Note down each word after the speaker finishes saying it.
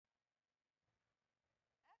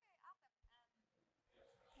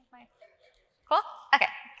my... Cool. Okay,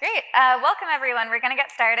 great. Welcome, everyone. We're going to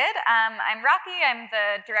get started. I'm Rocky. I'm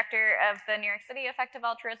the director of the New York City Effective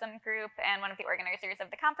Altruism Group and one of the organizers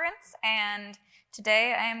of the conference. And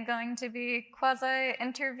today I am going to be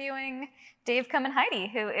quasi-interviewing Dave Komen-Heide,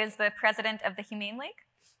 who is the president of the Humane League.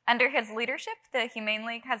 Under his leadership, the Humane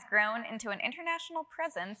League has grown into an international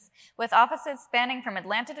presence with offices spanning from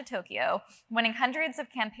Atlanta to Tokyo, winning hundreds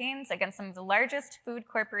of campaigns against some of the largest food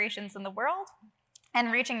corporations in the world,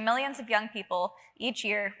 and reaching millions of young people each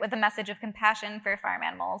year with a message of compassion for farm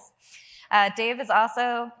animals. Dave is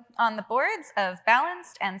also on the boards of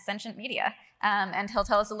Balanced and Sentient Media, and he'll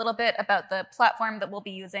tell us a little bit about the platform that we'll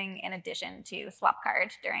be using in addition to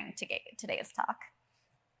Swapcard during today's talk.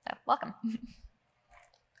 So, welcome.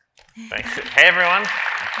 Thanks. Hey, everyone.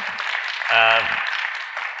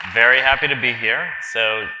 Very happy to be here.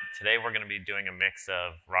 So today we're going to be doing a mix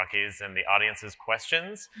of Rocky's and the audience's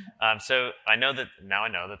questions. So now I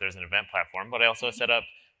know that there's an event platform, but I also set up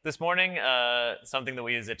this morning something that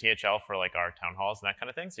we use at THL for like our town halls and that kind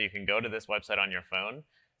of thing. So you can go to this website on your phone,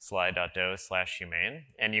 sly.do/humane,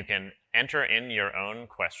 and you can enter in your own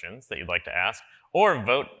questions that you'd like to ask, or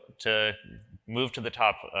vote to move to the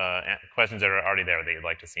top questions that are already there that you'd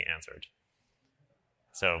like to see answered.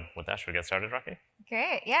 So with that, should we get started, Rocky?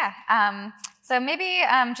 Great, yeah. So maybe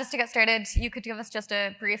just to get started, you could give us just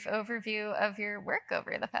a brief overview of your work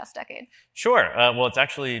over the past decade. Sure. Well,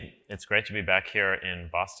 it's great to be back here in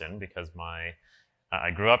Boston because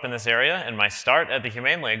I grew up in this area, and my start at the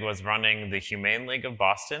Humane League was running the Humane League of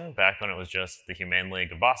Boston back when it was just the Humane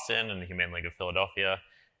League of Boston and the Humane League of Philadelphia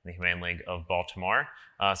and the Humane League of Baltimore.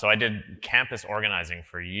 So I did campus organizing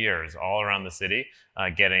for years all around the city,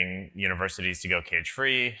 getting universities to go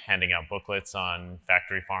cage-free, handing out booklets on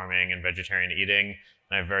factory farming and vegetarian eating.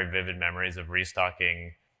 And I have very vivid memories of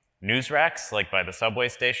restocking news racks, like by the subway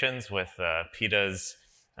stations, with PETA's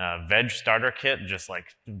veg starter kit. Just like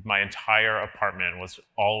my entire apartment was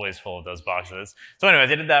always full of those boxes. So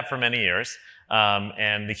anyways, I did that for many years.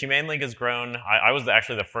 And the Humane League has grown. I was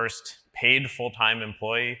actually the first paid full-time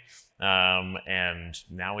employee. And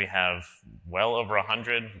now we have well over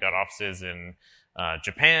 100. We've got offices in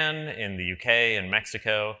Japan, in the UK, and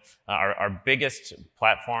Mexico. Our biggest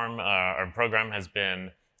platform, our program has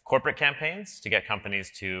been corporate campaigns to get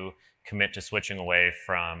companies to commit to switching away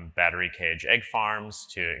from battery cage egg farms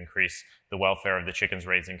to increase the welfare of the chickens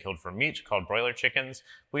raised and killed for meat, called broiler chickens.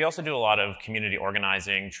 We also do a lot of community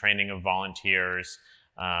organizing, training of volunteers,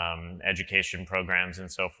 education programs,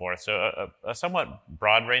 and so forth. So a somewhat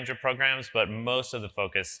broad range of programs, but most of the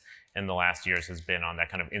focus in the last years has been on that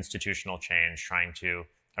kind of institutional change, trying to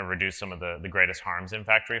reduce some of the greatest harms in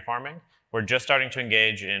factory farming. We're just starting to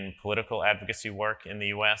engage in political advocacy work in the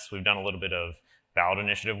US. We've done a little bit of ballot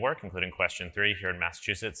initiative work, including Question 3 here in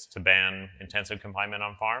Massachusetts to ban intensive confinement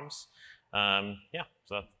on farms.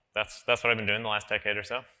 So that's what I've been doing the last decade or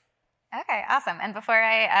so. Okay, awesome. And before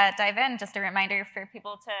I dive in, just a reminder for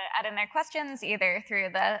people to add in their questions either through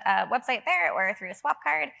the website there or through a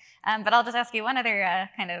Swapcard. But I'll just ask you one other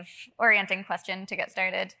kind of orienting question to get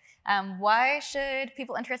started. Why should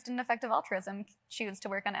people interested in effective altruism choose to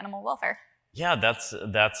work on animal welfare? Yeah, that's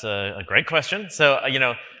a great question. So,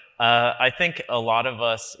 I think a lot of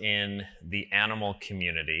us in the animal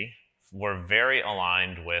community were very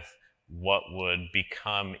aligned with what would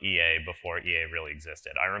become EA before EA really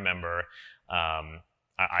existed. I remember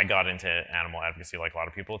I got into animal advocacy like a lot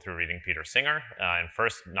of people through reading Peter Singer, and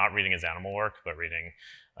first not reading his animal work, but reading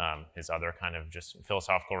his other kind of just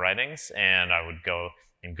philosophical writings. And I would go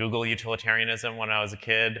and Google utilitarianism when I was a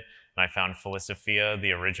kid, and I found Philosophia,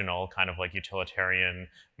 the original kind of like utilitarian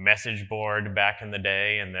message board back in the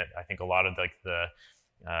day, and that I think a lot of like the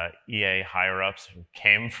EA higher-ups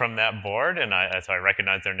came from that board, and so I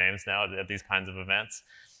recognize their names now at these kinds of events.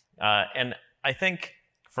 And I think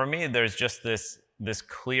for me, there's just this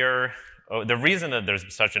clear, the reason that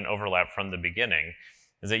there's such an overlap from the beginning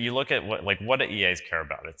is that you look at what do EAs care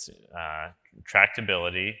about? It's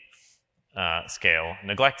tractability, scale,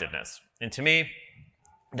 neglectedness. And to me,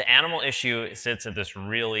 the animal issue sits at this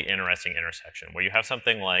really interesting intersection where you have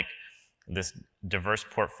something like this diverse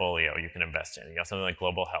portfolio you can invest in. You got something like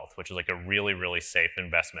global health, which is like a really, really safe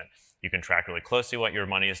investment. You can track really closely what your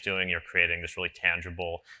money is doing. You're creating this really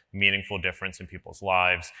tangible, meaningful difference in people's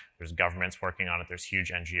lives. There's governments working on it. There's huge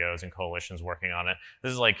NGOs and coalitions working on it.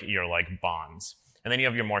 This is like your bonds. And then you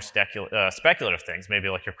have your more speculative things, maybe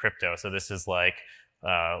like your crypto. So this is like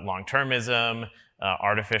long-termism,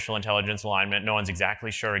 artificial intelligence alignment. No one's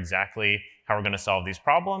exactly sure how we're going to solve these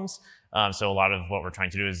problems. So a lot of what we're trying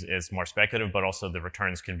to do is more speculative, but also the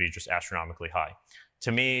returns can be just astronomically high.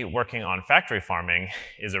 to me, working on factory farming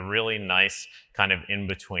is a really nice kind of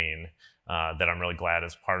in-between that I'm really glad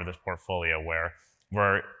is part of this portfolio, where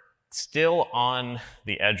we're still on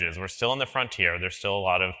the edges. We're still on the frontier. There's still a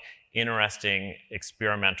lot of interesting,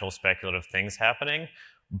 experimental, speculative things happening,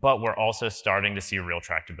 but we're also starting to see real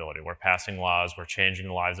tractability. We're passing laws. We're changing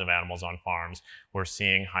the lives of animals on farms. We're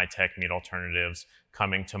seeing high-tech meat alternatives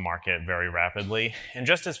coming to market very rapidly. And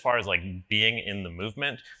just as far as like being in the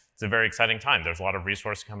movement, it's a very exciting time. There's a lot of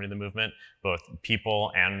resources coming to the movement, both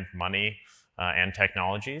people and money and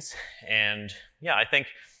technologies. And yeah, I think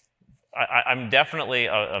I'm definitely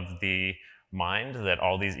of the mind that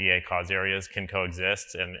all these EA cause areas can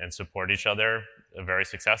coexist and support each other very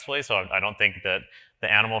successfully. So I don't think that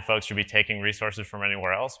the animal folks should be taking resources from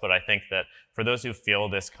anywhere else, but I think that for those who feel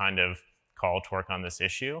this kind of call to work on this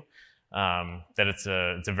issue, that it's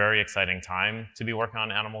a very exciting time to be working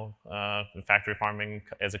on animal factory farming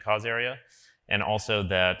as a cause area. And also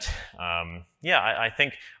that, I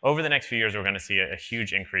think over the next few years, we're going to see a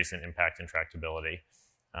huge increase in impact and tractability.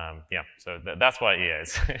 So that's why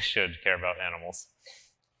EAs should care about animals.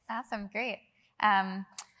 Awesome, great.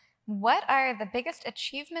 What are the biggest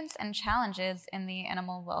achievements and challenges in the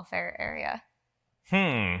animal welfare area?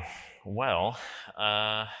 Well,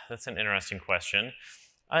 that's an interesting question.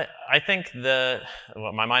 I think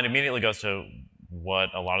my mind immediately goes to what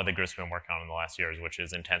a lot of the groups have been working on in the last years, which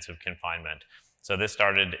is intensive confinement. So this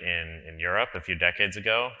started in Europe a few decades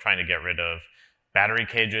ago, trying to get rid of battery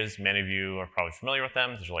cages. Many of you are probably familiar with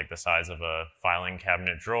them. They're like the size of a filing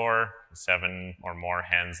cabinet drawer. 7 or more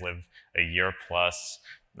hens live a year plus,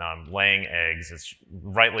 laying eggs. It's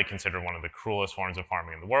rightly considered one of the cruelest forms of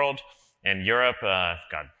farming in the world. And Europe,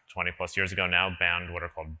 20 plus years ago now, banned what are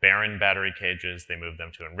called barren battery cages. They moved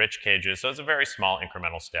them to enriched cages. So it's a very small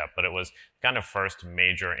incremental step, but it was kind of first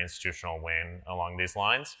major institutional win along these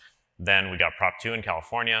lines. Then we got Prop 2 in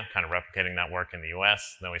California, kind of replicating that work in the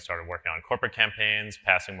US. Then we started working on corporate campaigns,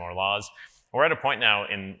 passing more laws. We're at a point now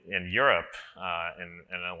in Europe,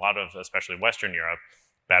 in a lot of, especially Western Europe,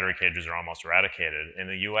 battery cages are almost eradicated. In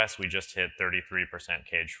the US, we just hit 33%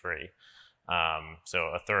 cage-free. So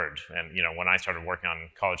a third. And when I started working on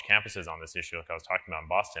college campuses on this issue, like I was talking about in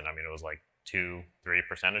Boston, I mean, it was like 2-3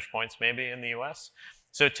 percentage points maybe in the US.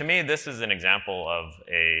 So to me, this is an example of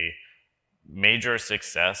a major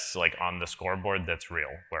success like on the scoreboard that's real,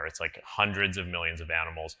 where it's like hundreds of millions of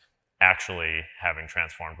animals actually having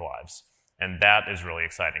transformed lives. And that is really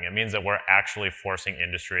exciting. It means that we're actually forcing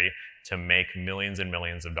industry to make millions and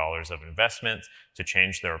millions of dollars of investment, to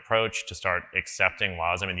change their approach, to start accepting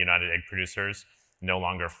laws. I mean, the United Egg Producers no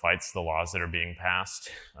longer fights the laws that are being passed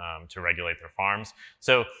to regulate their farms.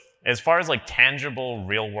 So as far as like tangible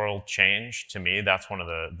real world change, to me, that's one of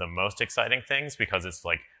the most exciting things, because it's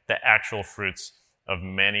like the actual fruits of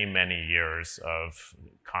many, many years of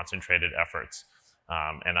concentrated efforts.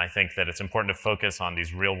 And I think that it's important to focus on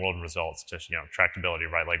these real world results, to tractability,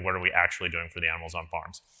 right? Like, what are we actually doing for the animals on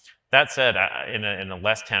farms? That said, in a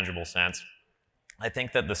less tangible sense, I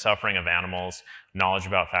think that the suffering of animals, knowledge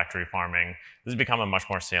about factory farming, this has become a much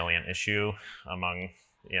more salient issue among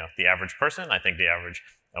the average person. I think the average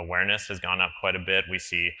awareness has gone up quite a bit. We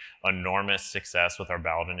see enormous success with our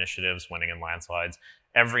ballot initiatives, winning in landslides.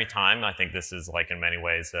 Every time, I think this is like in many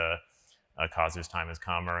ways a cause whose time has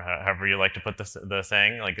come, or however you like to put the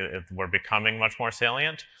saying, like we're becoming much more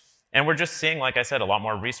salient. And we're just seeing, like I said, a lot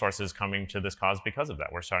more resources coming to this cause because of that.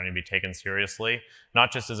 We're starting to be taken seriously,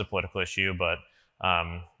 not just as a political issue, but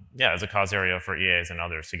as a cause area for EAs and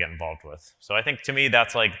others to get involved with. So I think to me,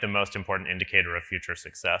 that's like the most important indicator of future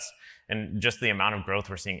success. And just the amount of growth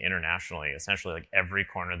we're seeing internationally. Essentially, like every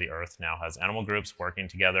corner of the earth now has animal groups working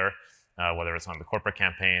together, whether it's on the corporate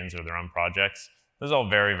campaigns or their own projects. This is all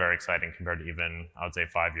very, very exciting compared to even, I would say,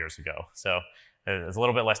 5 years ago. So it's a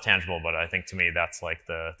little bit less tangible, but I think to me, that's like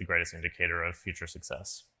the greatest indicator of future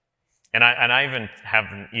success. And I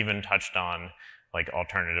haven't even touched on like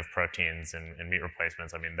alternative proteins and meat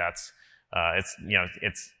replacements. I mean, that's,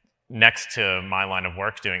 it's next to my line of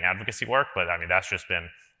work doing advocacy work, but I mean, that's just been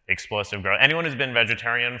explosive growth. Anyone who's been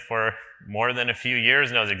vegetarian for more than a few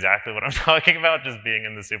years knows exactly what I'm talking about, just being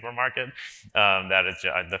in the supermarket. That is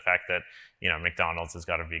the fact that, McDonald's has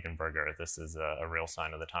got a vegan burger. This is a real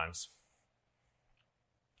sign of the times.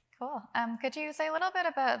 Cool. Could you say a little bit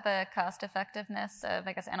about the cost effectiveness of,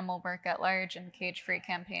 I guess, animal work at large and cage-free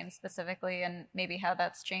campaigns specifically, and maybe how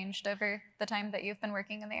that's changed over the time that you've been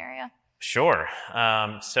working in the area? Sure.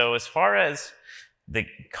 So as far as the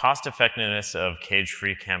cost effectiveness of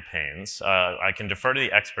cage-free campaigns, I can defer to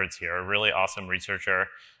the experts here. A really awesome researcher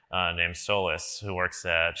named Solis, who works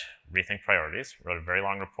at Rethink Priorities, wrote a very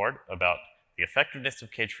long report about the effectiveness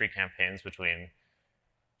of cage-free campaigns between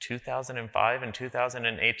 2005 and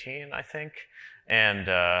 2018, I think.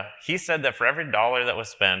 And he said that for every dollar that was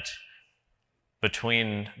spent,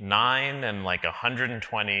 between 9 and like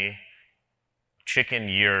 120 chicken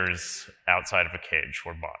years outside of a cage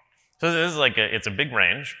were bought. So this is like it's a big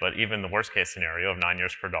range, but even the worst case scenario of 9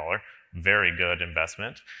 years per dollar, very good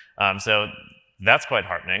investment. So that's quite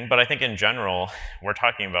heartening. But I think in general, we're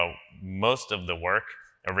talking about most of the work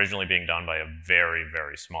originally being done by a very,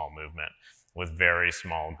 very small movement with very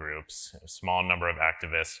small groups, a small number of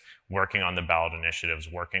activists working on the ballot initiatives,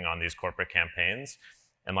 working on these corporate campaigns.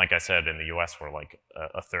 And like I said, in the US, we're like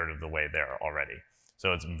a third of the way there already.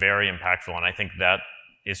 So it's very impactful. And I think that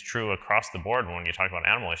is true across the board when you talk about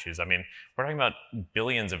animal issues. I mean, we're talking about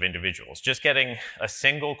billions of individuals. Just getting a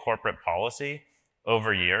single corporate policy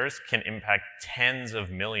over years can impact tens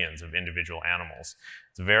of millions of individual animals.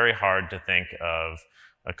 It's very hard to think of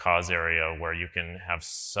a cause area where you can have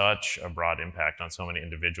such a broad impact on so many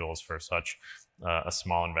individuals for such a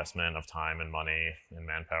small investment of time and money and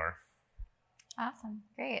manpower. Awesome,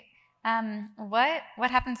 great.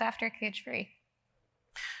 What happens after cage-free?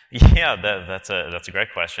 Yeah, that's a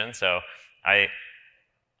great question. So I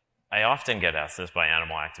often get asked this by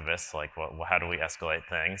animal activists, like, how do we escalate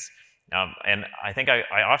things? And I think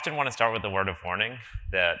I often want to start with the word of warning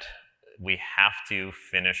that we have to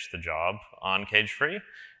finish the job on cage-free.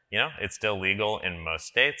 You know, it's still legal in most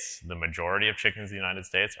states. The majority of chickens in the United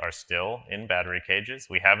States are still in battery cages.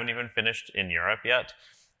 We haven't even finished in Europe yet.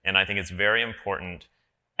 And I think it's very important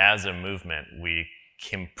as a movement we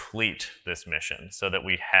complete this mission so that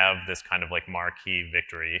we have this kind of like marquee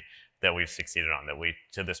victory that we've succeeded on that we,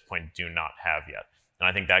 to this point, do not have yet. And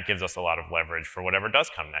I think that gives us a lot of leverage for whatever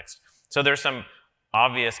does come next. So there's some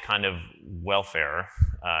obvious kind of welfare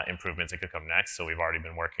improvements that could come next. So we've already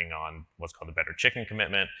been working on what's called the Better Chicken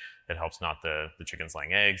Commitment that helps not the chickens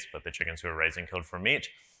laying eggs, but the chickens who are raised and killed for meat.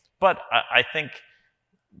 But I think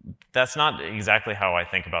that's not exactly how I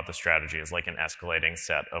think about the strategy as like an escalating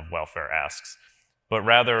set of welfare asks, but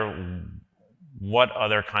rather what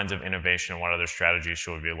other kinds of innovation, what other strategies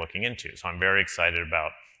should we be looking into? So I'm very excited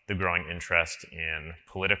about the growing interest in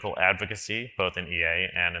political advocacy, both in EA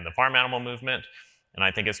and in the farm animal movement. And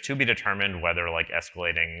I think it's to be determined whether like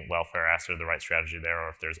escalating welfare asks are the right strategy there or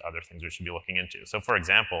if there's other things we should be looking into. So for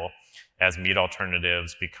example, as meat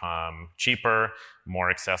alternatives become cheaper, more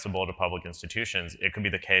accessible to public institutions, it could be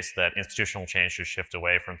the case that institutional change should shift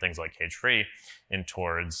away from things like cage-free and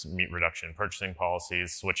towards meat reduction purchasing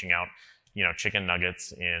policies, switching out chicken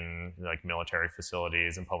nuggets in like military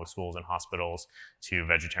facilities and public schools and hospitals to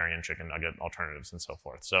vegetarian chicken nugget alternatives and so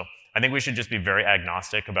forth. So I think we should just be very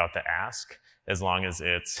agnostic about the ask as long as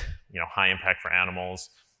it's high impact for animals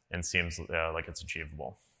and seems like it's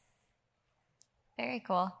achievable. Very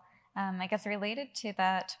cool. I guess related to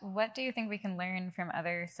that, what do you think we can learn from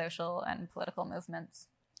other social and political movements?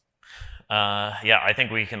 Yeah, I think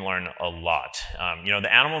we can learn a lot.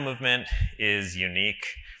 The animal movement is unique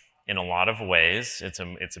in a lot of ways. It's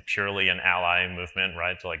a purely an ally movement,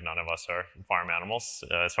 right? Like none of us are farm animals,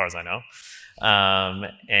 as far as I know.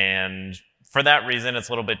 And for that reason, it's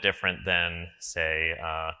a little bit different than, say,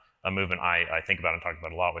 a movement I think about and talk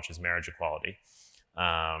about a lot, which is marriage equality.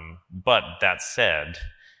 But that said,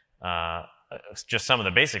 just some of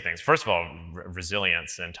the basic things. First of all,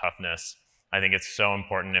 resilience and toughness. I think it's so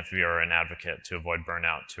important if you're an advocate to avoid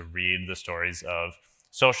burnout, to read the stories of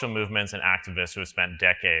social movements and activists who have spent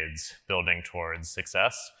decades building towards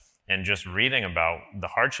success, and just reading about the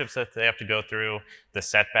hardships that they have to go through, the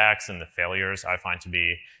setbacks and the failures, I find to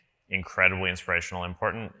be incredibly inspirational and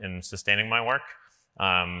important in sustaining my work.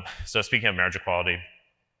 So speaking of marriage equality,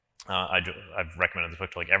 I've recommended this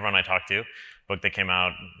book to like everyone I talk to. A book that came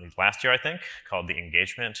out last year, I think, called The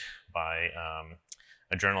Engagement by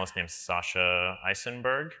a journalist named Sasha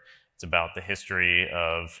Eisenberg. It's about the history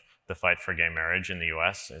of the fight for gay marriage in the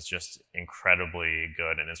US. Is just incredibly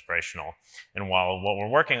good and inspirational. And while what we're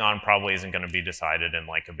working on probably isn't going to be decided in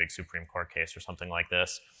like a big Supreme Court case or something like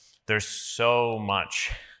this, there's so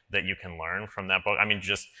much that you can learn from that book. I mean,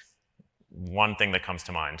 just one thing that comes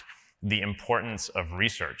to mind, the importance of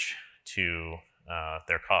research to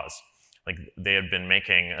their cause. Like they had been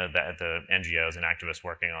making, the NGOs and activists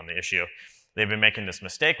working on the issue, they've been making this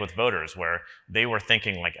mistake with voters where they were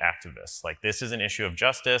thinking like activists, like this is an issue of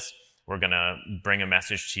justice, we're gonna bring a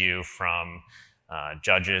message to you from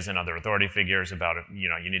judges and other authority figures about, you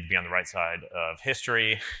need to be on the right side of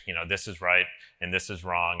history, this is right and this is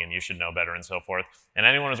wrong and you should know better and so forth. And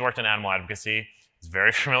anyone who's worked in animal advocacy is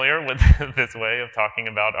very familiar with this way of talking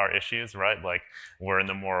about our issues, right? Like we're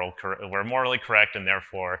morally correct and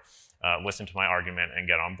therefore listen to my argument and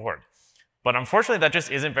get on board. But unfortunately, that just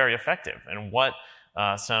isn't very effective. And what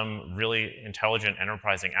some really intelligent,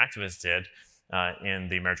 enterprising activists did in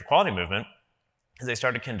the marriage equality movement is they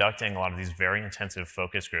started conducting a lot of these very intensive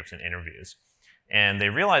focus groups and interviews. And they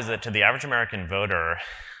realized that to the average American voter,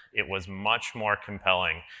 it was much more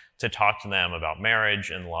compelling to talk to them about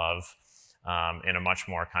marriage and love in a much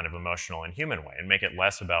more kind of emotional and human way, and make it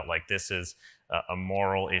less about like this is a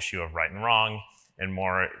moral issue of right and wrong, and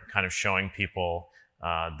more kind of showing people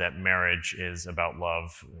that marriage is about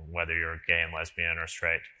love, whether you're gay and lesbian or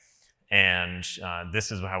straight. And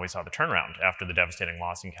this is how we saw the turnaround. After the devastating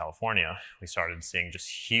loss in California, we started seeing just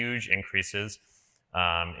huge increases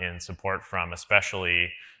in support from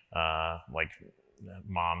especially like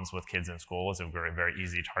moms with kids in school is a very, very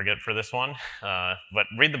easy target for this one. But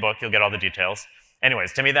read the book, you'll get all the details.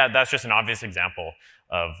 Anyways, to me, that's just an obvious example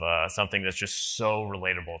of something that's just so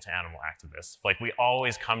relatable to animal activists. Like, we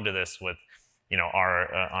always come to this with, on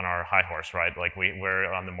our high horse, right? Like,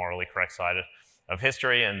 we're on the morally correct side of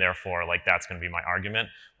history, and therefore, like, that's going to be my argument.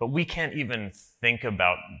 But we can't even think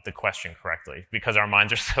about the question correctly because our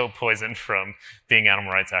minds are so poisoned from being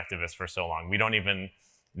animal rights activists for so long. We don't even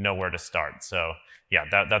know where to start. So yeah,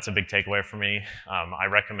 that's a big takeaway for me. I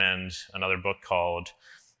recommend another book called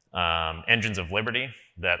Engines of Liberty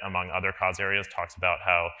that, among other cause areas, talks about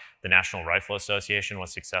how the National Rifle Association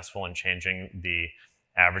was successful in changing the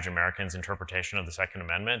average American's interpretation of the Second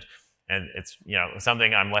Amendment. And it's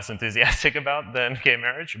something I'm less enthusiastic about than gay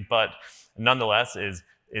marriage, but nonetheless is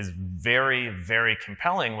very, very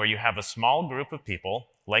compelling, where you have a small group of people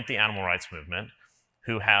like the animal rights movement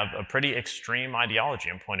who have a pretty extreme ideology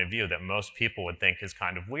and point of view that most people would think is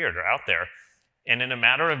kind of weird or out there. And in a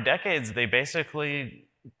matter of decades, they basically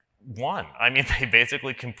won. I mean, they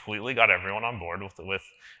basically completely got everyone on board with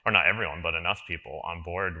or not everyone, but enough people on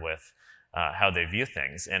board with how they view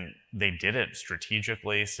things. And they did it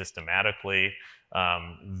strategically, systematically,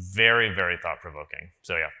 very, very thought-provoking.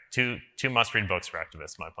 So yeah, two must-read books for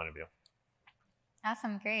activists, my point of view.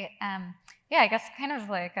 Awesome, great. Yeah, I guess kind of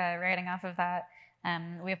like writing off of that,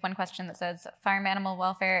 we have one question that says, farm animal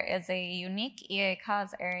welfare is a unique EA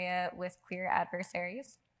cause area with clear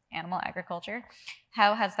adversaries, animal agriculture.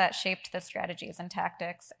 How has that shaped the strategies and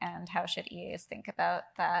tactics, and how should EAs think about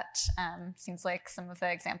that? Seems like some of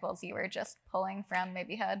the examples you were just pulling from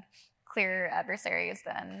maybe had clearer adversaries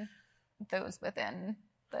than those within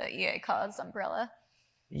the EA cause umbrella.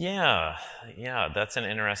 Yeah, that's an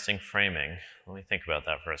interesting framing. Let me think about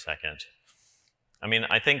that for a second. I mean,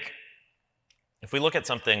 I think if we look at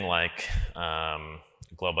something like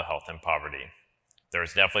global health and poverty,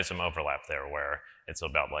 there's definitely some overlap there where it's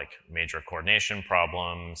about like major coordination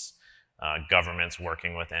problems, governments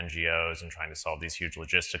working with NGOs and trying to solve these huge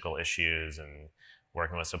logistical issues, and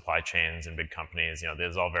working with supply chains and big companies.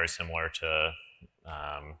 This is all very similar to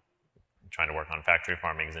trying to work on factory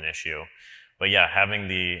farming is an issue. But yeah, having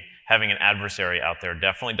an adversary out there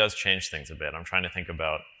definitely does change things a bit. I'm trying to think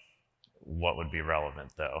about what would be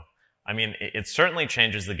relevant, though. I mean, it certainly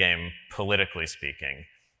changes the game politically speaking,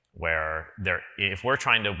 where if we're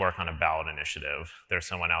trying to work on a ballot initiative, there's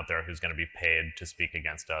someone out there who's going to be paid to speak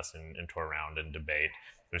against us and tour around and debate.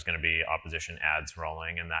 There's going to be opposition ads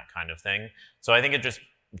rolling and that kind of thing. So I think it just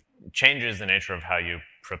changes the nature of how you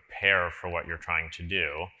prepare for what you're trying to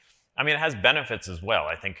do. I mean, it has benefits as well.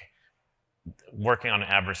 I think working on an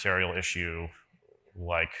adversarial issue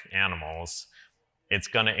like animals, it's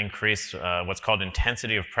going to increase what's called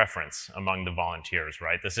intensity of preference among the volunteers,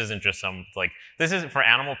 right? This isn't just this isn't for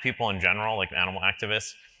animal people in general, like animal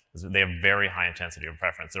activists. They have very high intensity of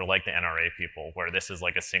preference. They're like the NRA people, where this is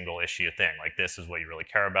like a single issue thing. Like, this is what you really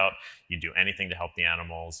care about. You do anything to help the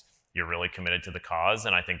animals. You're really committed to the cause.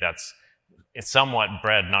 And I think it's somewhat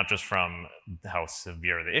bred not just from how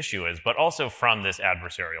severe the issue is, but also from this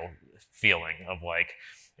adversarial feeling of like,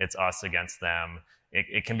 it's us against them.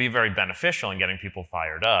 It can be very beneficial in getting people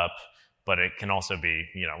fired up, but it can also be,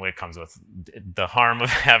 it comes with the harm of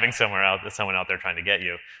having someone out there trying to get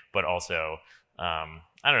you, but also, I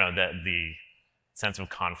don't know, that the sense of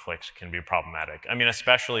conflict can be problematic. I mean,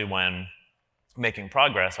 especially when making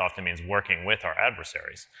progress often means working with our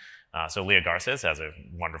adversaries. So Leah Garces has a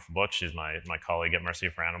wonderful book. She's my colleague at Mercy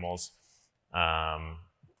for Animals. I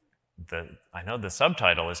know the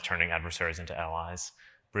subtitle is Turning Adversaries into Allies.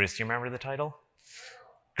 Bruce, do you remember the title?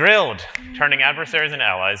 Grilled, Turning Adversaries into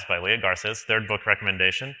Allies by Leah Garces, third book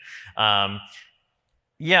recommendation.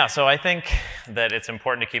 Yeah, so I think that it's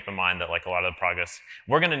important to keep in mind that like a lot of the progress,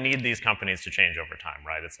 we're going to need these companies to change over time,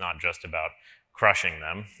 right? It's not just about crushing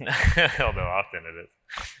them, although often it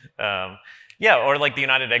is. Yeah, or like the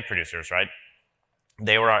United Egg Producers, right?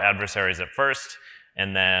 They were our adversaries at first,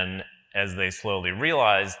 and then as they slowly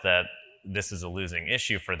realized that this is a losing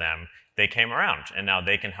issue for them, they came around, and now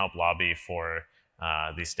they can help lobby for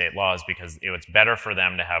these state laws because it's better for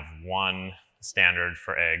them to have one standard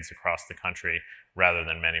for eggs across the country rather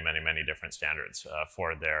than many, many, many different standards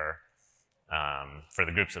for the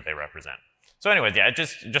groups that they represent. So anyways, yeah,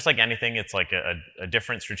 just like anything, it's like a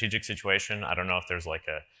different strategic situation. I don't know if there's like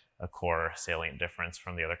a core salient difference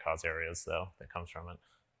from the other cause areas, though, that comes from it.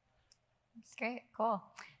 That's great, cool.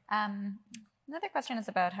 Another question is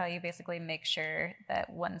about how you basically make sure that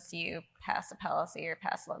once you pass a policy or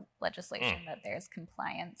pass legislation that there's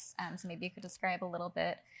compliance. So maybe you could describe a little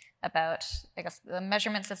bit about, I guess, the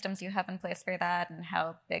measurement systems you have in place for that and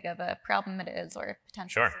how big of a problem it is or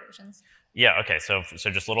potential solutions. Yeah, okay, so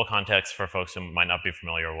just a little context for folks who might not be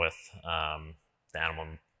familiar with the animal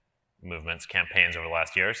movement's campaigns over the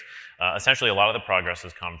last years. Essentially, a lot of the progress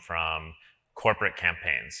has come from corporate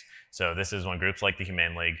campaigns. So this is when groups like the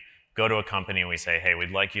Humane League go to a company and we say, hey,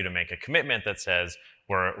 we'd like you to make a commitment that says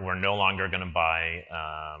we're no longer going to buy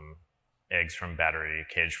eggs from battery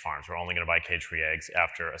cage farms. We're only going to buy cage-free eggs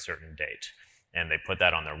after a certain date. And they put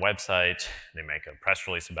that on their website. They make a press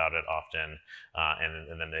release about it often,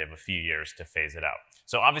 and then they have a few years to phase it out.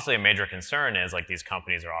 So obviously a major concern is like these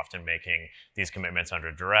companies are often making these commitments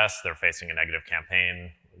under duress. They're facing a negative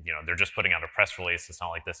campaign. You know, they're just putting out a press release. It's not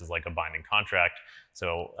like this is like a binding contract.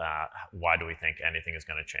 So why do we think anything is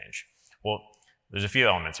going to change? Well, there's a few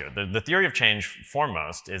elements here. The theory of change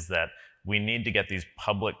foremost is that we need to get these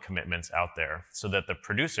public commitments out there so that the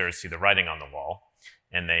producers see the writing on the wall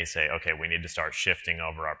and they say, okay, we need to start shifting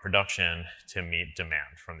over our production to meet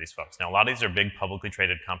demand from these folks. Now, a lot of these are big publicly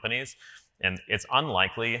traded companies, and it's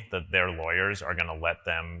unlikely that their lawyers are going to let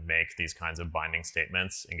them make these kinds of binding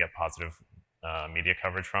statements and get positive media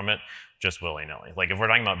coverage from it just willy-nilly. Like if we're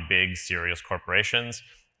talking about big, serious corporations,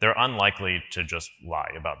 they're unlikely to just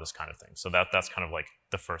lie about this kind of thing. So that's kind of like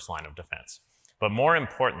the first line of defense. But more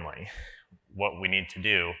importantly, what we need to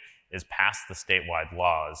do is pass the statewide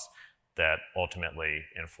laws that ultimately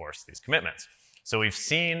enforce these commitments. So we've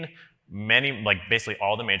seen many, like basically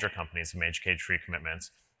all the major companies have made cage-free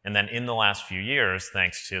commitments. And then in the last few years,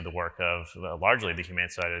 thanks to the work of largely the Humane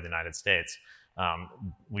Society of the United States,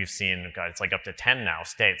 we've seen, it's like up to 10 now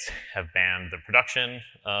states have banned the production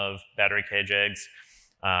of battery cage eggs.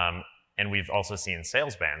 And we've also seen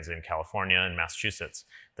sales bans in California and Massachusetts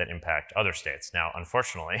that impact other states. Now,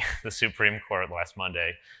 unfortunately, the Supreme Court last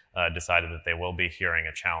Monday decided that they will be hearing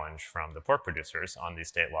a challenge from the pork producers on these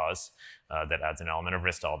state laws that adds an element of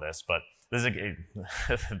risk to all this. But this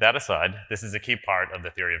is that aside, this is a key part of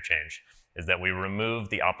the theory of change, is that we remove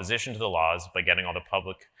the opposition to the laws by getting all the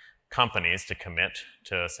public companies to commit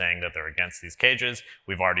to saying that they're against these cages.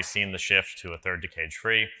 We've already seen the shift to a third to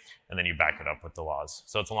cage-free, and then you back it up with the laws.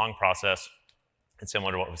 So it's a long process. It's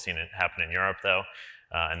similar to what we've seen happen in Europe, though,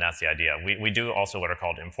 and that's the idea. We do also what are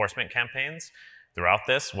called enforcement campaigns throughout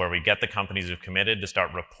this, where we get the companies who've committed to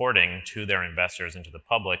start reporting to their investors and to the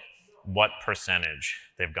public what percentage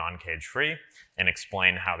they've gone cage-free and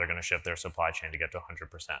explain how they're going to shift their supply chain to get to 100%.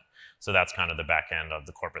 So that's kind of the back end of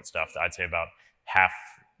the corporate stuff. I'd say about half,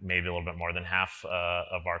 maybe a little bit more than half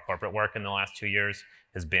of our corporate work in the last 2 years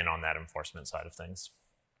has been on that enforcement side of things.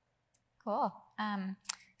 Cool.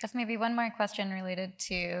 Just maybe one more question related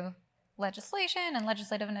to legislation and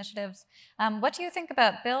legislative initiatives. What do you think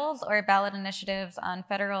about bills or ballot initiatives on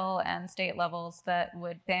federal and state levels that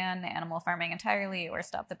would ban animal farming entirely or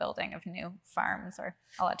stop the building of new farms, or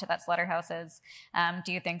I'll add to that slaughterhouses?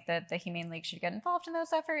 Do you think that the Humane League should get involved in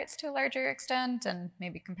those efforts to a larger extent, and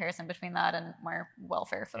maybe comparison between that and more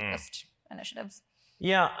welfare-focused initiatives?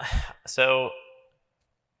 Yeah, so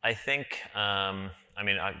I think,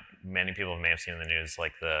 many people may have seen in the news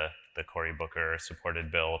like the Cory Booker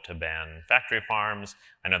supported bill to ban factory farms.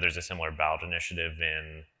 I know there's a similar ballot initiative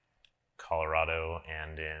in Colorado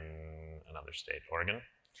and in another state, Oregon,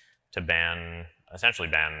 to essentially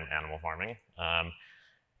ban animal farming.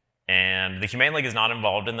 And the Humane League is not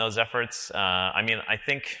involved in those efforts. I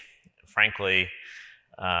think, frankly,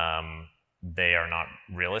 they are not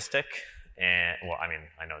realistic. And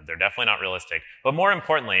I know they're definitely not realistic. But more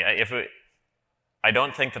importantly, I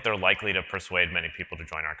don't think that they're likely to persuade many people to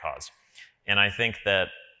join our cause. And I think that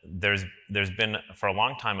there's been, for a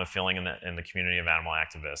long time, a feeling in the community of animal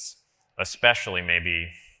activists, especially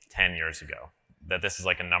maybe 10 years ago, that this is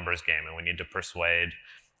like a numbers game and we need to persuade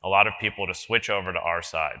a lot of people to switch over to our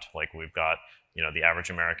side. Like we've got, the average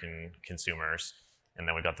American consumers, and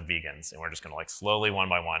then we've got the vegans, and we're just going to like slowly, one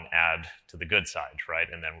by one, add to the good side, right?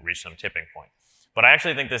 And then reach some tipping point. But I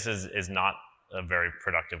actually think this is not a very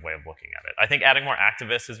productive way of looking at it. I think adding more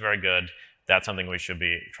activists is very good. That's something we should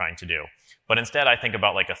be trying to do. But instead, I think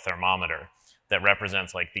about like a thermometer that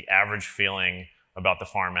represents like the average feeling about the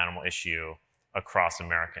farm animal issue across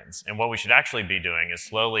Americans. And what we should actually be doing is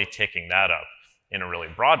slowly ticking that up in a really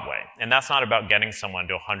broad way. And that's not about getting someone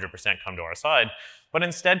to 100% come to our side, but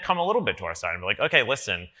instead come a little bit to our side and be like, okay,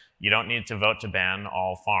 listen, you don't need to vote to ban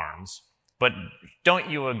all farms, but don't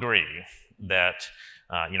you agree that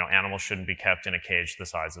animals shouldn't be kept in a cage the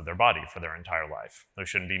size of their body for their entire life? We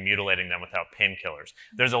shouldn't be mutilating them without painkillers.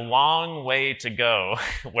 There's a long way to go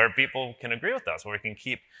where people can agree with us, where we can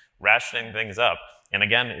keep rationing things up. And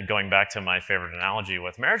again, going back to my favorite analogy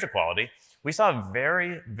with marriage equality, we saw a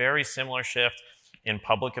very, very similar shift in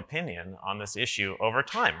public opinion on this issue over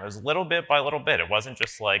time. It was little bit by little bit. It wasn't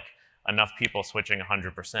just like enough people switching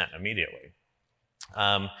 100% immediately.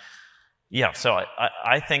 So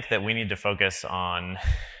I think that we need to focus on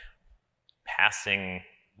passing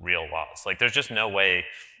real laws. Like, there's just no way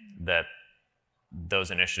that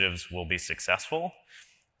those initiatives will be successful.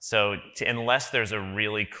 So unless there's a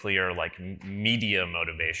really clear like media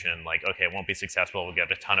motivation, like, okay, it won't be successful, we'll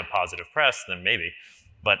get a ton of positive press, then maybe.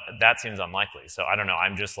 But that seems unlikely. So I don't know,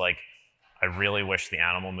 I'm just like, I really wish the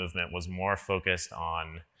animal movement was more focused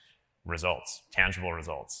on results, tangible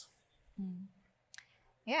results.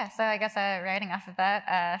 Yeah, so I guess riding off of that,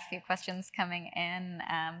 a few questions coming in.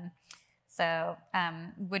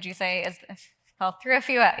 Would you say, I'll throw a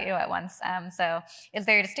few at you at once. So is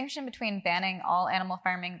there a distinction between banning all animal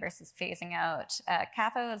farming versus phasing out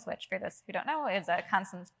CAFOs, which for those who don't know is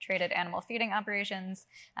concentrated animal feeding operations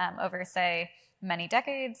over, say, many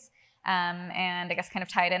decades? And I guess kind of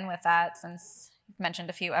tied in with that, since you've mentioned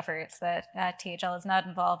a few efforts that THL is not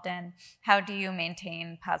involved in, how do you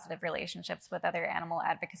maintain positive relationships with other animal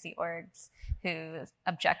advocacy orgs who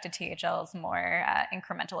object to THL's more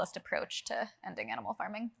incrementalist approach to ending animal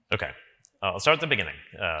farming? Okay. I'll start at the beginning,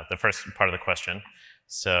 the first part of the question.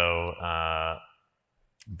 So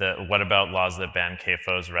what about laws that ban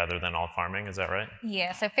CAFOs rather than all farming? Is that right?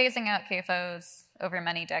 Yeah, so phasing out CAFOs over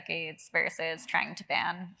many decades versus trying to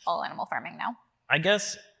ban all animal farming now. I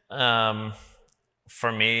guess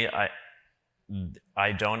for me,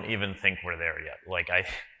 I don't even think we're there yet. Like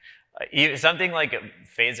something like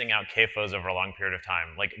phasing out CAFOs over a long period of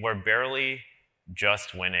time, like we're barely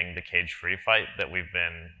just winning the cage-free fight that we've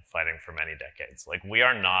been fighting for many decades. Like, we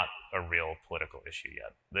are not a real political issue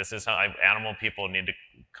yet. This is how animal people need to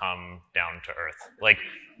come down to earth. Like,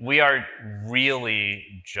 we are really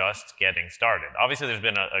just getting started. Obviously, there's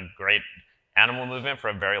been a great animal movement for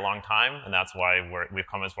a very long time, and that's why we've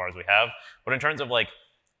come as far as we have. But in terms of like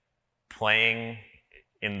playing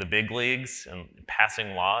in the big leagues and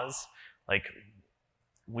passing laws, like,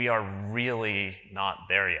 we are really not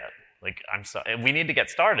there yet. Like, we need to get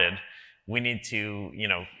started. We need to,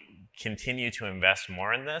 continue to invest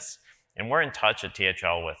more in this. And we're in touch at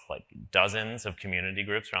THL with like dozens of community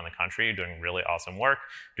groups around the country doing really awesome work,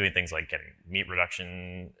 doing things like getting meat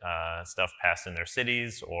reduction stuff passed in their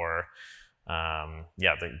cities, or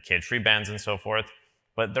the cage-free bans and so forth.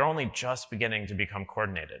 But they're only just beginning to become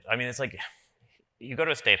coordinated. I mean, it's like, you go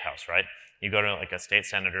to a state house, right? You go to like a state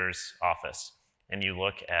senator's office, and you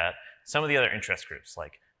look at some of the other interest groups,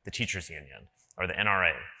 like the teachers union or the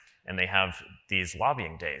NRA, and they have these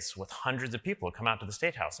lobbying days with hundreds of people who come out to the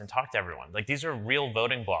State House and talk to everyone. Like, these are real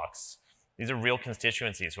voting blocks. These are real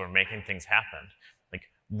constituencies who are making things happen. Like,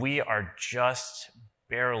 we are just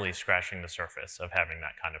barely scratching the surface of having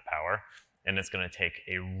that kind of power, and it's going to take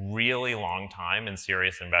a really long time and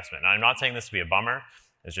serious investment. Now, I'm not saying this to be a bummer.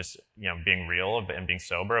 It's just, being real and being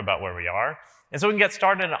sober about where we are. And so we can get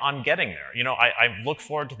started on getting there. I look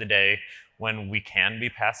forward to the day when we can be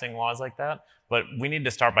passing laws like that, but we need to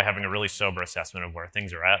start by having a really sober assessment of where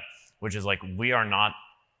things are at, which is like, we are not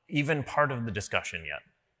even part of the discussion yet,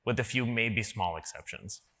 with a few maybe small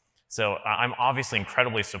exceptions. So I'm obviously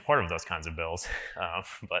incredibly supportive of those kinds of bills,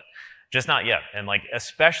 but just not yet. And like,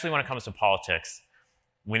 especially when it comes to politics,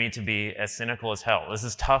 we need to be as cynical as hell. This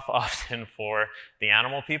is tough often for the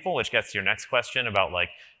animal people, which gets to your next question about like,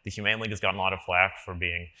 the Humane League has gotten a lot of flack for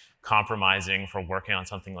being compromising, for working on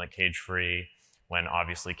something like cage-free, when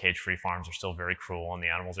obviously cage-free farms are still very cruel and the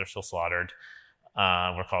animals are still slaughtered.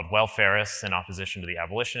 We're called welfareists in opposition to the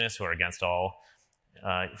abolitionists, who are against all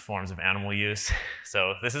forms of animal use.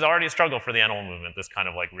 So this is already a struggle for the animal movement, this kind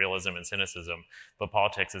of like realism and cynicism, but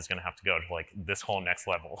politics is going to have to go to like this whole next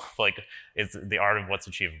level. Like, it's the art of what's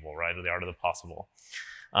achievable, right? Or the art of the possible.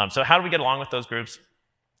 So how do we get along with those groups?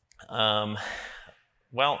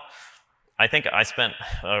 Well, I think I spent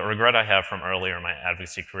a regret I have from earlier in my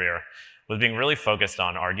advocacy career was being really focused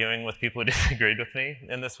on arguing with people who disagreed with me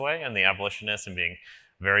in this way, and the abolitionists, and being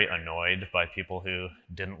very annoyed by people who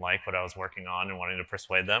didn't like what I was working on and wanting to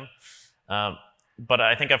persuade them. But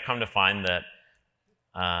I think I've come to find that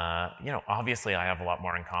Obviously I have a lot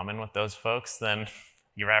more in common with those folks than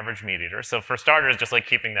your average meat eater. So for starters, just like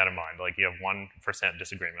keeping that in mind, like you have 1%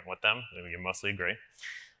 disagreement with them, you mostly agree.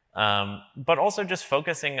 But also just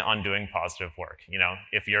focusing on doing positive work.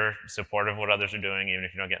 If you're supportive of what others are doing, even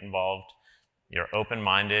if you don't get involved, you're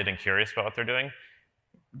open-minded and curious about what they're doing,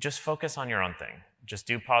 just focus on your own thing. Just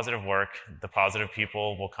do positive work. The positive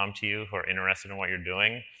people will come to you who are interested in what you're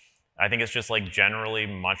doing. I think it's just like generally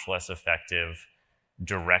much less effective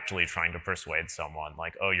directly trying to persuade someone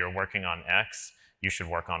like, oh, you're working on X, you should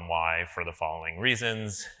work on Y for the following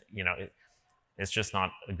reasons. It's just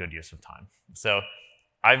not a good use of time. So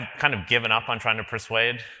I've kind of given up on trying to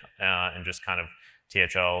persuade, and just kind of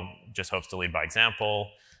THL just hopes to lead by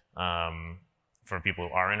example for people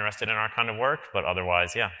who are interested in our kind of work. But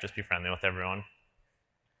otherwise, yeah, just be friendly with everyone.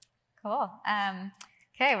 Cool.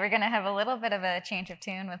 Okay, we're going to have a little bit of a change of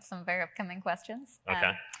tune with some of our upcoming questions.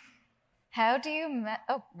 Okay. How do you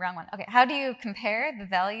wrong one. Okay, how do you compare the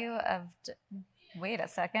value of wait a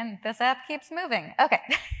second, this app keeps moving. Okay.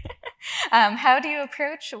 How do you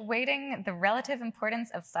approach weighting the relative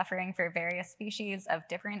importance of suffering for various species of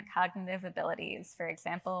different cognitive abilities? For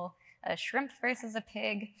example, a shrimp versus a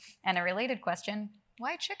pig, and a related question,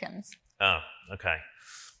 why chickens? Oh, okay.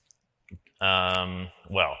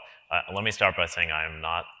 Let me start by saying I am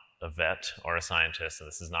not a vet or a scientist, and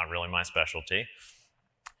this is not really my specialty.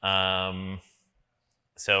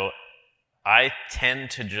 So I tend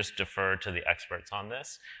to just defer to the experts on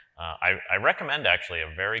this. I recommend actually a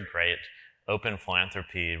very great open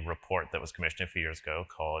philanthropy report that was commissioned a few years ago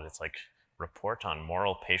called, it's like Report on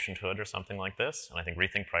Moral Patienthood or something like this. And I think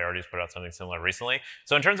Rethink Priorities put out something similar recently.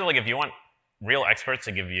 So in terms of like, if you want real experts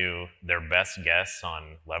to give you their best guess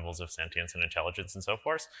on levels of sentience and intelligence and so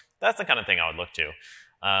forth, that's the kind of thing I would look to.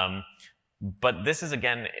 But this is,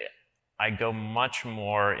 again, I go much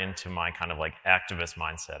more into my kind of like activist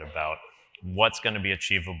mindset about what's going to be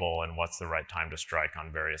achievable and what's the right time to strike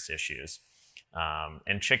on various issues.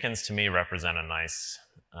 And chickens, to me, represent a nice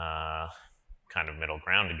kind of middle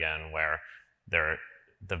ground again, where they're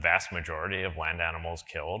the vast majority of land animals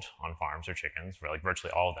killed on farms are chickens, like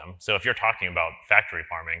virtually all of them. So if you're talking about factory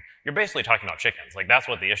farming, you're basically talking about chickens. Like that's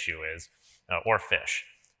what the issue is, or fish.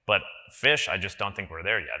 But fish, I just don't think we're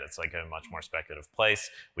there yet. It's like a much more speculative place.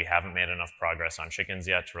 We haven't made enough progress on chickens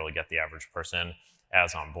yet to really get the average person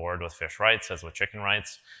as on board with fish rights as with chicken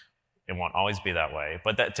rights. It won't always be that way.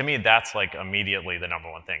 But that, to me, that's like immediately the number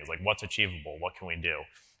one thing is like, what's achievable? What can we do?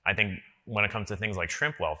 I think when it comes to things like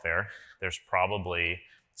shrimp welfare, there's probably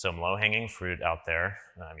some low-hanging fruit out there.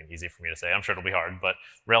 I mean, easy for me to say. I'm sure it'll be hard, but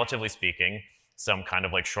relatively speaking, some kind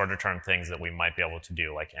of like shorter-term things that we might be able to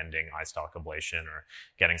do, like ending eye stalk ablation or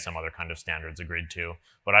getting some other kind of standards agreed to.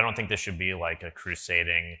 But I don't think this should be like a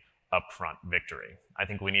crusading upfront victory. I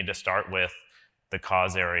think we need to start with the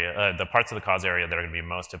cause area, the parts of the cause area that are going to be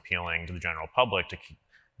most appealing to the general public to keep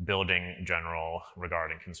building general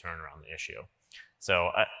regard and concern around the issue. So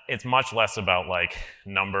it's much less about like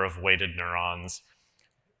number of weighted neurons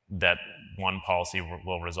that one policy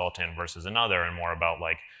will result in versus another, and more about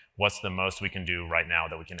like what's the most we can do right now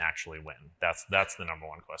that we can actually win. That's the number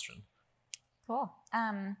one question. Cool.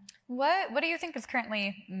 What do you think is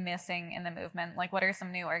currently missing in the movement? Like, what are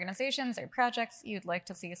some new organizations or projects you'd like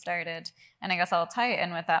to see started? And I guess I'll tie it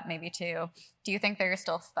in with that maybe too. Do you think there are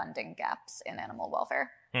still funding gaps in animal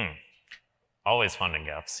welfare? Always funding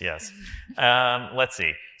gaps, yes. Let's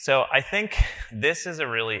see. So I think this is a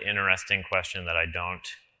really interesting question that I don't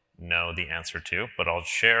know the answer to, but I'll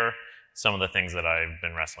share some of the things that I've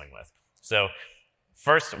been wrestling with. So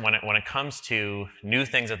first, when it comes to new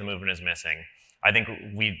things that the movement is missing, I think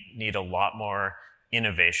we need a lot more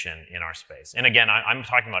innovation in our space. And again, I'm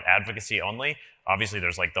talking about advocacy only. Obviously,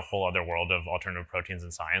 there's like the whole other world of alternative proteins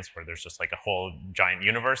and science where there's just like a whole giant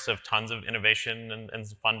universe of tons of innovation and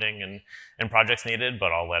funding and projects needed,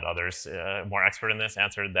 but I'll let others more expert in this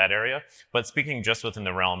answer that area. But speaking just within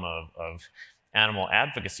the realm of animal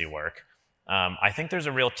advocacy work, I think there's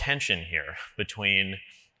a real tension here between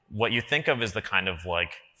what you think of as the kind of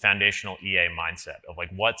like foundational EA mindset of like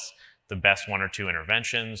what's the best one or two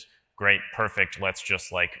interventions, great, perfect, let's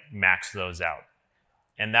just like max those out.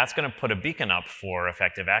 And that's going to put a beacon up for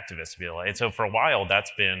effective activists to be like, and so for a while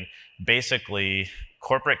that's been basically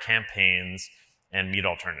corporate campaigns and meat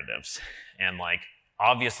alternatives. And like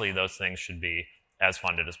obviously those things should be as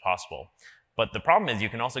funded as possible. But the problem is you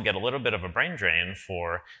can also get a little bit of a brain drain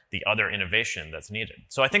for the other innovation that's needed.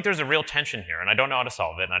 So I think there's a real tension here, and I don't know how to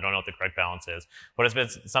solve it, and I don't know what the correct balance is, but it's been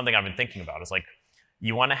something I've been thinking about. It's like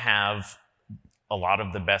you want to have a lot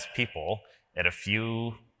of the best people at a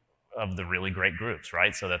few of the really great groups,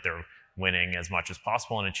 right? So that they're winning as much as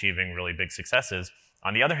possible and achieving really big successes.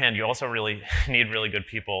 On the other hand, you also really need really good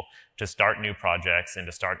people to start new projects and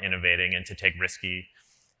to start innovating and to take risky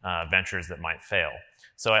ventures that might fail.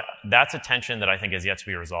 So that's a tension that I think is yet to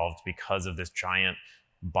be resolved because of this giant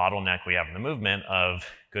bottleneck we have in the movement of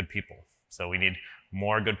good people. So we need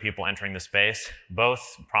more good people entering the space,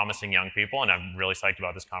 both promising young people, and I'm really psyched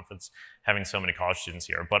about this conference having so many college students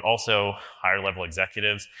here, but also higher level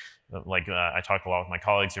executives. Like I talk a lot with my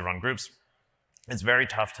colleagues who run groups. It's very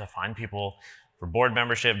tough to find people for board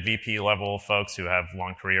membership, VP level folks who have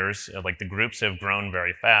long careers. Like the groups have grown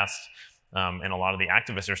very fast, and a lot of the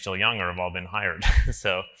activists are still young or have all been hired.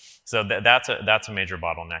 so that's a major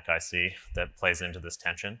bottleneck I see that plays into this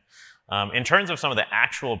tension. In terms of some of the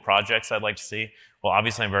actual projects I'd like to see, well,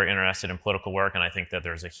 obviously I'm very interested in political work, and I think that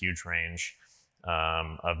there's a huge range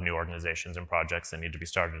of new organizations and projects that need to be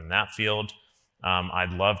started in that field.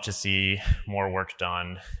 I'd love to see more work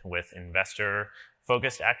done with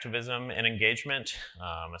investor-focused activism and engagement,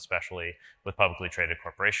 especially with publicly traded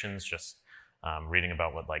corporations. Just reading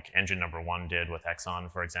about what like Engine No. 1 did with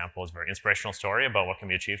Exxon, for example, is a very inspirational story about what can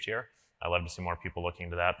be achieved here. I'd love to see more people looking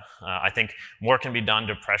into that. I think more can be done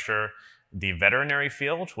to pressure the veterinary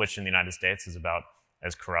field, which in the United States is about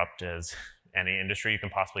as corrupt as any industry you can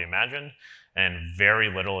possibly imagine, and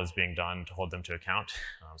very little is being done to hold them to account.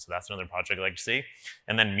 So that's another project I'd like to see.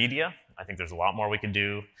 And then media. I think there's a lot more we could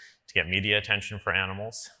do to get media attention for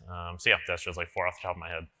animals. So yeah, that's just like 4 off the top of my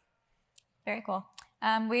head. Very cool.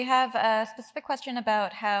 We have a specific question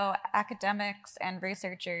about how academics and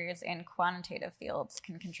researchers in quantitative fields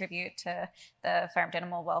can contribute to the farmed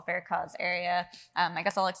animal welfare cause area. I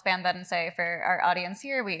guess I'll expand that and say for our audience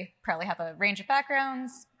here, we probably have a range of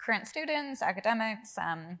backgrounds, current students, academics,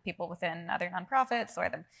 people within other nonprofits or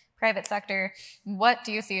the private sector. What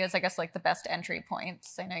do you see as, I guess, like the best entry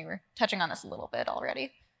points? I know you were touching on this a little bit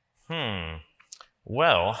already.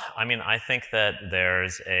 Well, I mean, I think that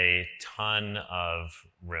there's a ton of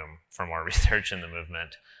room for more research in the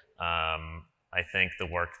movement. I think the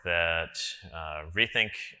work that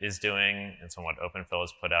Rethink is doing and some what OpenPhil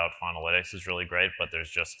has put out, Faunalytics, is really great, but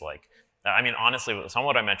there's just like, I mean, honestly, some of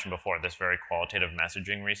what I mentioned before, this very qualitative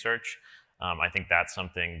messaging research, I think that's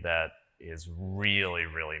something that is really,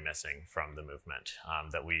 really missing from the movement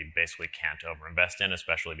that we basically can't overinvest in,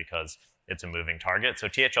 especially because it's a moving target. So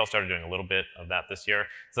THL started doing a little bit of that this year.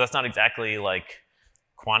 So that's not exactly like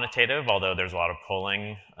quantitative, although there's a lot of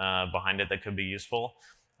polling behind it that could be useful.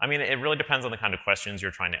 I mean, it really depends on the kind of questions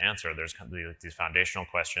you're trying to answer. There's these foundational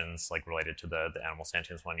questions like related to the animal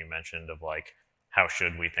sentience one you mentioned of like, how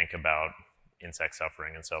should we think about insect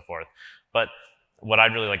suffering and so forth. But what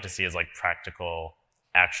I'd really like to see is like practical,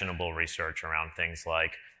 actionable research around things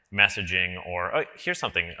like messaging or, here's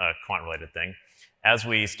something, a quant-related thing. As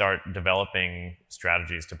we start developing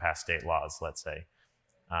strategies to pass state laws, let's say,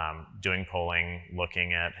 doing polling,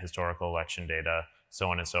 looking at historical election data, so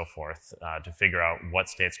on and so forth, to figure out what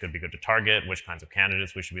states could be good to target, which kinds of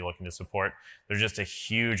candidates we should be looking to support. There's just a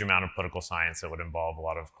huge amount of political science that would involve a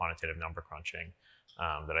lot of quantitative number crunching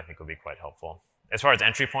that I think would be quite helpful. As far as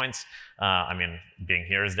entry points, I mean, being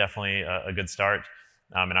here is definitely a good start.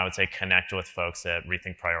 And I would say connect with folks at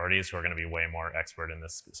Rethink Priorities who are going to be way more expert in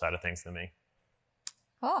this side of things than me.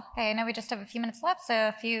 Cool. Okay, I know we just have a few minutes left, so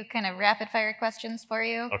a few kind of rapid-fire questions for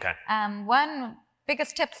you. Okay. One,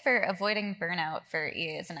 biggest tips for avoiding burnout for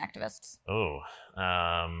EAs and activists?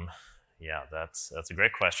 Yeah, that's a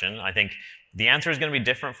great question. I think the answer is going to be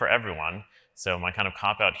different for everyone. So my kind of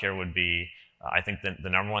cop-out here would be, I think the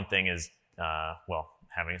number one thing is,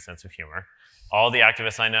 having a sense of humor. All the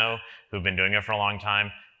activists I know who've been doing it for a long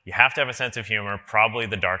time, you have to have a sense of humor, probably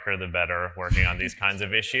the darker the better, working on these kinds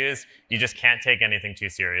of issues. You just can't take anything too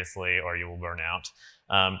seriously or you will burn out.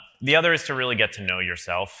 The other is to really get to know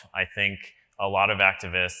yourself. I think a lot of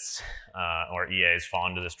activists or EAs fall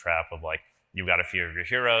into this trap of like, you've got a few of your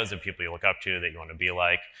heroes and people you look up to that you want to be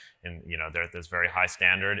like, and you know, there's this very high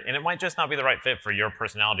standard, and it might just not be the right fit for your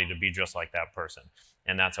personality to be just like that person,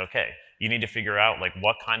 and that's okay. You need to figure out like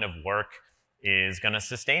what kind of work is going to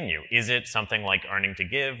sustain you. Is it something like earning to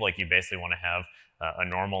give, like you basically want to have a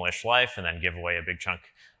normal-ish life and then give away a big chunk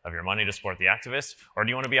of your money to support the activists, or do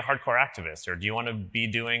you want to be a hardcore activist, or do you want to be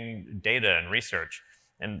doing data and research?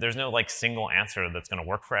 And there's no like single answer that's going to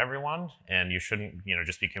work for everyone, and you shouldn't, you know,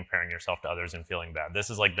 just be comparing yourself to others and feeling bad.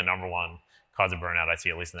 This is like the number one cause of burnout I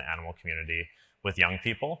see, at least in the animal community, with young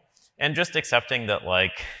people. And just accepting that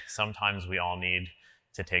like sometimes we all need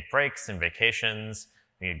to take breaks and vacations.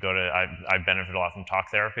 You go to, I benefit a lot from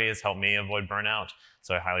talk therapy. It's helped me avoid burnout,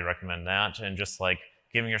 so I highly recommend that. And just like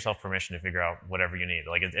giving yourself permission to figure out whatever you need.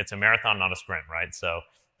 Like it's a marathon, not a sprint, right? So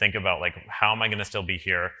think about like, how am I going to still be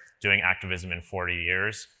here doing activism in 40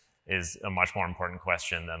 years is a much more important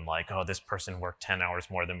question than like, oh, this person worked 10 hours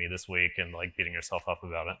more than me this week and like beating yourself up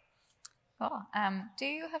about it. Cool. Do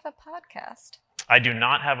you have a podcast? I do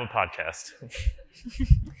not have a podcast.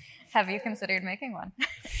 Have you considered making one?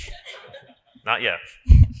 Not yet.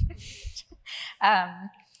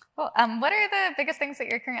 What are the biggest things that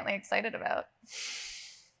you're currently excited about?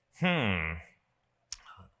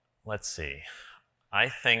 Let's see. I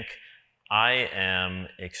think I am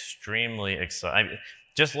extremely excited.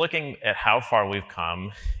 Just looking at how far we've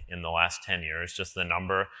come in the last 10 years, just the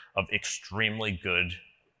number of extremely good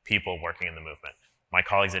people working in the movement. My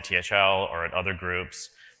colleagues at THL or at other groups,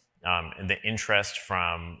 and the interest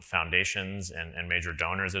from foundations and major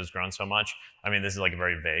donors has grown so much. I mean, this is like a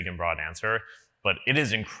very vague and broad answer, but it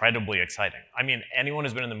is incredibly exciting. I mean, anyone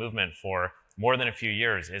who's been in the movement for more than a few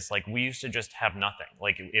years, it's like we used to just have nothing.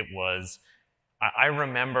 Like it was, I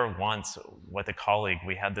remember once with a colleague,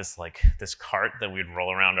 we had this cart that we'd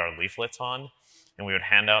roll around our leaflets on, and we would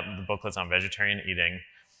hand out the booklets on vegetarian eating,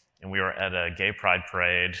 and we were at a gay pride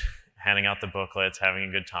parade, handing out the booklets, having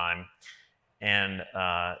a good time, and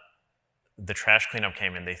the trash cleanup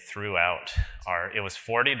came and they threw out it was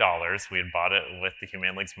 $40, we had bought it with the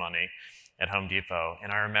Humane League's money at Home Depot,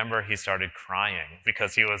 and I remember he started crying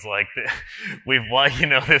because he was like,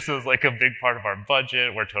 this was like a big part of our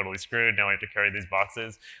budget, we're totally screwed, now we have to carry these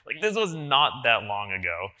boxes. Like, this was not that long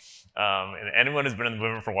ago, and anyone who's been in the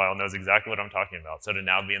movement for a while knows exactly what I'm talking about. So to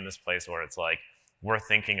now be in this place where it's like, we're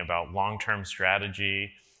thinking about long-term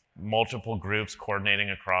strategy, multiple groups coordinating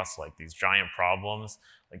across like these giant problems,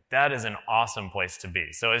 like that is an awesome place to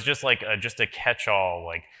be. So it's just like just a catch-all.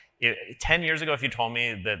 Like 10 years ago, if you told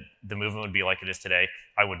me that the movement would be like it is today,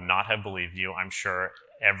 I would not have believed you. I'm sure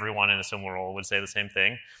everyone in a similar role would say the same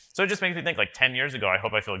thing. So it just makes me think like 10 years ago, I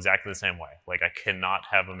hope I feel exactly the same way. Like I cannot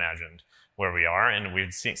have imagined where we are, and we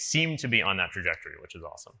seem to be on that trajectory, which is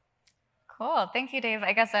awesome. Cool. Thank you, Dave.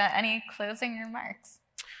 I guess any closing remarks?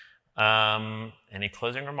 Any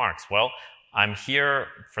closing remarks? Well, I'm here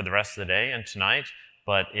for the rest of the day and tonight,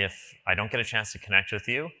 but if I don't get a chance to connect with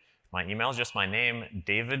you, my email is just my name,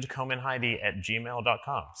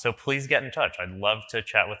 davidkomenheide@gmail.com. So please get in touch. I'd love to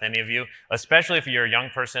chat with any of you, especially if you're a young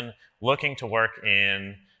person looking to work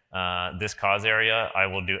in this cause area. I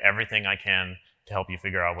will do everything I can to help you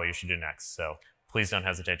figure out what you should do next. So please don't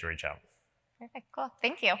hesitate to reach out. Perfect. Cool.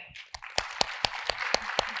 Thank you.